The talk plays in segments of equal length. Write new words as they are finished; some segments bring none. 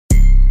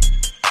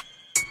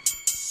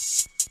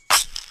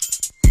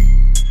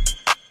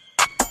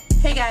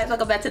Hey guys,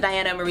 welcome back to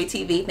Diana Marie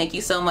TV. Thank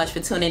you so much for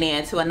tuning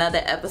in to another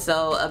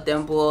episode of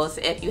Them Bulls.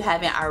 If you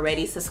haven't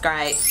already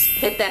subscribed,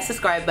 hit that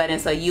subscribe button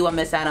so you won't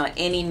miss out on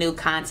any new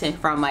content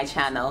from my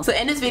channel. So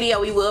in this video,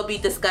 we will be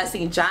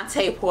discussing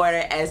Jontay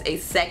Porter as a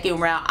second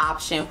round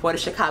option for the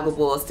Chicago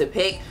Bulls to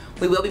pick.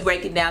 We will be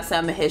breaking down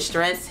some of his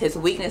strengths, his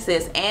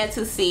weaknesses, and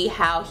to see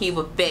how he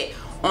will fit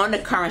on the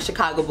current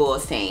Chicago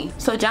Bulls team.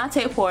 So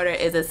Jontay Porter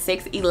is a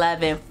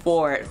 6'11"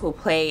 forward who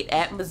played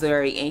at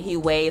Missouri, and he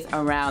weighs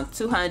around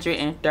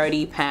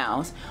 230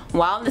 pounds.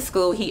 While in the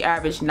school, he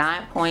averaged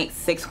 9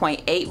 points,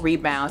 6.8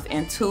 rebounds,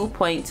 and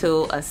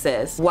 2.2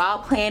 assists. While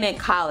playing in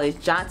college,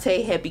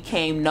 Jontay had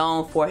become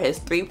known for his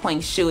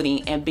three-point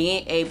shooting and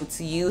being able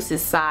to use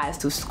his size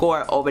to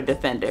score over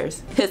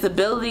defenders. His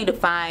ability to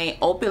find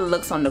open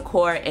looks on the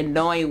court and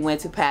knowing when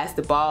to pass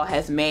the ball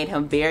has made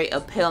him very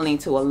appealing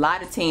to a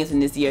lot of teams in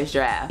this year's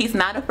draft. He's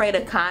not afraid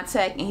of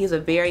contact, and he's a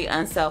very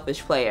unselfish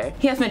player.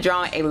 He has been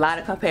drawing a lot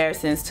of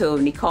comparisons to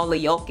Nikola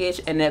Jokic,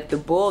 and if the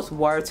Bulls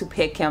were to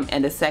pick him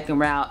in the second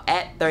round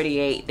at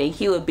 38, then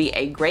he would be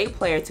a great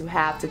player to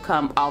have to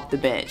come off the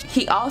bench.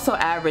 He also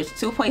averaged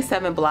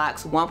 2.7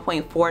 blocks,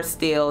 1.4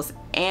 steals,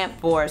 and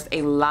forced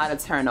a lot of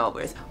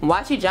turnovers.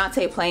 Watching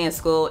Jontay play in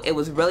school, it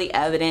was really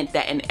evident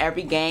that in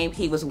every game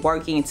he was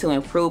working to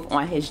improve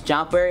on his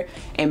jumper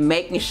and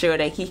making sure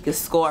that he could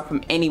score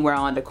from anywhere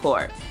on the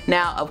court.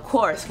 Now, of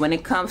course, when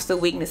it comes to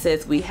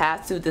weaknesses, we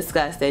have to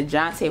discuss that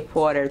Jontay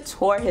Porter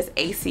tore his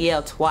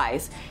ACL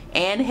twice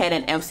and had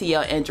an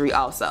MCL injury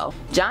also.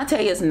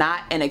 Jontay is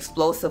not an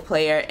explosive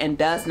player and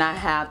does not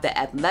have the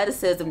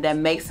athleticism that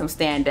makes him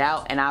stand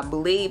out, and I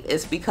believe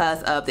it's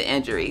because of the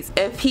injuries.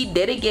 If he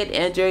didn't get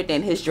injured,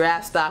 then his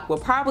draft stock will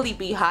probably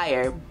be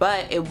higher,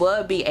 but it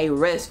would be a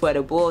risk for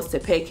the Bulls to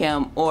pick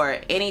him, or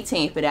any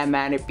team for that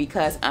matter,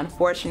 because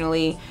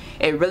unfortunately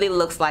it really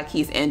looks like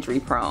he's injury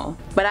prone.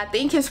 But I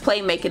think his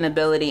playmaking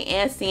ability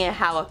and seeing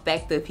how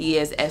effective he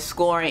is at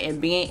scoring and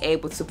being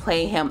able to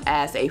play him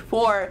as a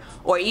forward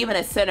or even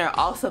a center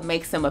also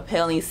makes him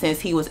appealing, since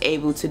he was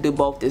able to do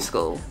both in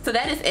school. So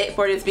that is it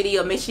for this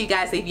video. Make sure you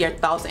guys leave your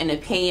thoughts and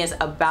opinions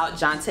about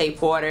Jontay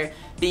Porter.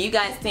 Do you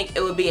guys think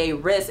it would be a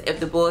risk if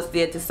the Bulls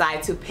did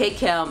decide to pick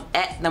him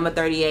at number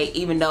 38,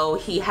 even though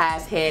he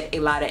has had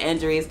a lot of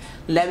injuries?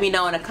 Let me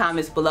know in the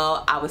comments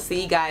below. I will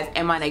see you guys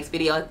in my next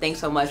video. Thanks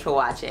so much for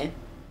watching.